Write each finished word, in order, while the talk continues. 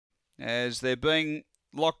as they're being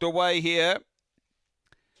locked away here.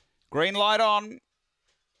 Green light on.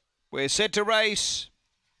 We're set to race.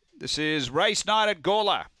 This is race 9 at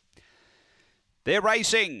Gawler. They're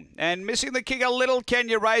racing and missing the kick a little. Can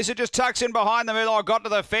You Raise It? Just tucks in behind them. I got to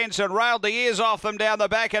the fence and railed the ears off them down the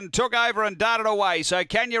back and took over and darted away. So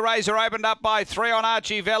Can You Raise Her opened up by 3 on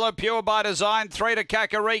Archie Vella, Pure by Design, 3 to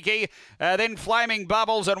Kakariki, then Flaming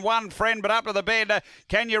Bubbles and One Friend, but up to the bend.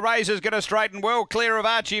 Can You Raise Her's going to straighten well clear of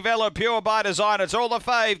Archie Vella, Pure by Design. It's all the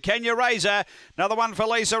fave. Can You Raise Her? Another one for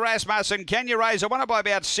Lisa Rasmussen. Can You Raise Her? Won it by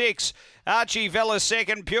about 6. Archie Vella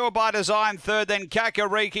second, Pure by Design third, then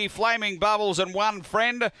Kakariki, Flaming Bubbles and One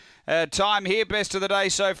Friend. Time here, best of the day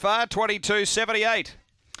so far, 22.78.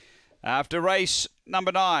 After race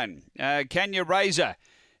number 9, Can You Raise Her?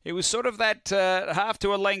 It was sort of that half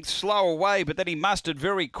to a length slow away, but then he mustered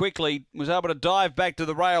very quickly, was able to dive back to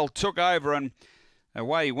the rail, took over and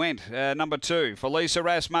away he went. Number 2 for Lisa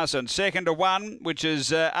Rasmussen. Second to 1, which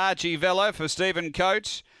is Archie Vella for Stephen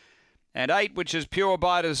Coates. And 8, which is Pure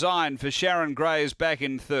by Design for Sharon Gray, is back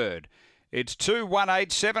in third. It's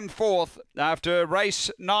 2-1-8-7 fourth after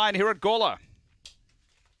race 9 here at Gawler.